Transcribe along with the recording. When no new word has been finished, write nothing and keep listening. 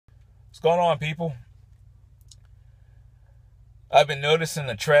What's going on, people? I've been noticing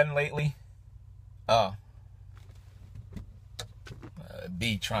a trend lately. Uh,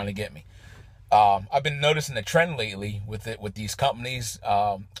 B trying to get me. I've been noticing a trend lately with these companies.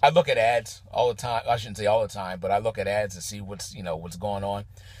 I look at ads all the time. I shouldn't say all the time, but I look at ads to see what's going on.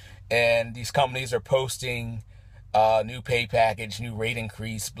 And these companies are posting new pay package, new rate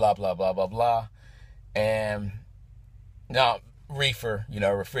increase, blah blah blah blah blah. And now Reefer,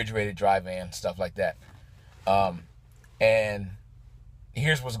 refrigerated Dryvan, stuff like that. And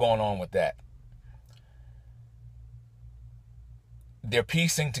here's what's going on with that. They're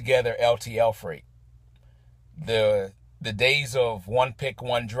piecing together LTL freight. The days of one pick,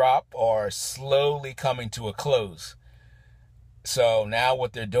 one drop are slowly coming to a close. So now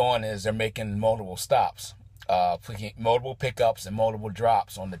what they're doing is they're making multiple stops, multiple pickups and multiple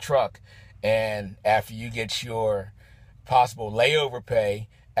drops on the truck. And after you get your possible layover pay,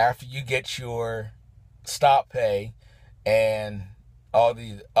 after you get your stop pay, and all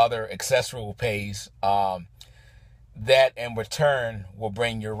the other accessory pays, that in return will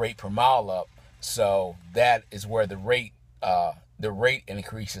bring your rate per mile up. So that is where the rate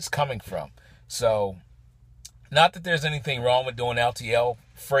increase is coming from. So not that there's anything wrong with doing LTL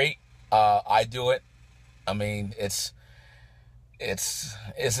freight. I do it. I mean, it's an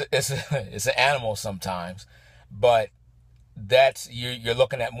animal sometimes, but that's you're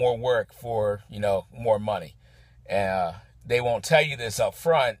looking at more work for more money. They won't tell you this up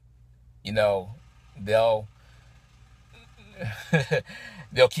front. They'll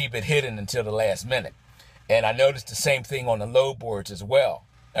they'll keep it hidden until the last minute. And I noticed the same thing on the load boards as well.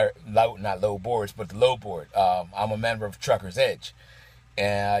 Or not load boards, but the load board. I'm a member of Trucker's Edge.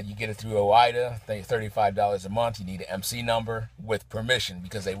 And you get it through OIDA. I think $35 a month. You need an MC number with permission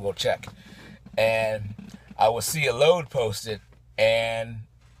because they will check. And I will see a load posted and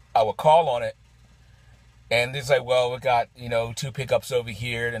I will call on it. And it's like, well, we got, 2 pickups over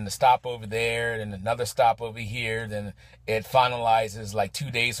here, then the stop over there, then another stop over here. Then it finalizes like 2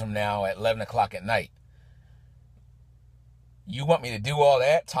 days from now at 11 o'clock at night. You want me to do all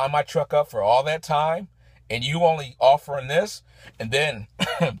that, tie my truck up for all that time, and you only offering this? And then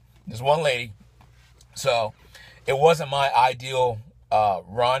there's one lady. So it wasn't my ideal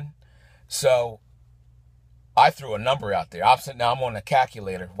run. So I threw a number out there. Now I'm on the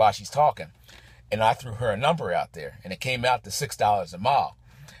calculator while she's talking. And I threw her a number out there, and it came out to $6 a mile.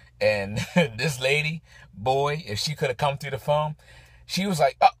 And this lady, boy, if she could have come through the phone, she was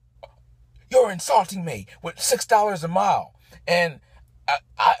like, oh, "You're insulting me with $6 a mile, and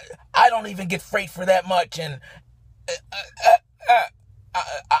I don't even get freight for that much, and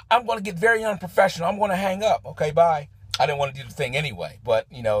I'm going to get very unprofessional. I'm going to hang up. Okay, bye." I didn't want to do the thing anyway, but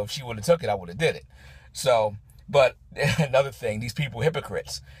if she would have took it, I would have did it. So, but another thing, these people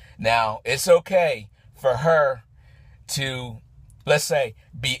hypocrites. Now, it's okay for her to, let's say,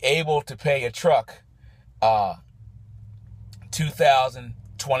 be able to pay a truck $2,000,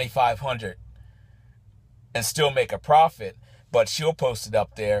 $2,500 and still make a profit, but she'll post it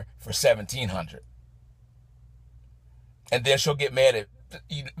up there for $1,700. And then she'll get mad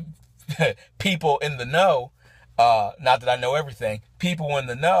at people in the know. Not that I know everything. People in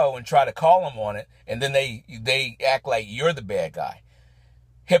the know, and try to call them on it, and then they act like you're the bad guy.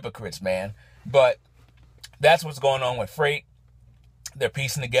 Hypocrites, man. But that's what's going on with freight. They're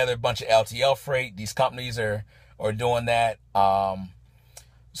piecing together a bunch of LTL freight. These companies are doing that.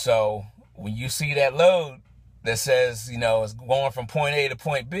 So when you see that load that says, it's going from point A to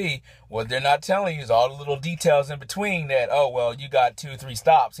point B, what they're not telling you is all the little details in between that, oh, well, you got 2 or 3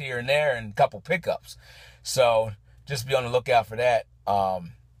 stops here and there and a couple pickups. So just be on the lookout for that.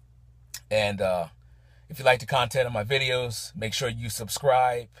 If you like the content of my videos, make sure you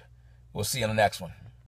subscribe. We'll see you on the next one.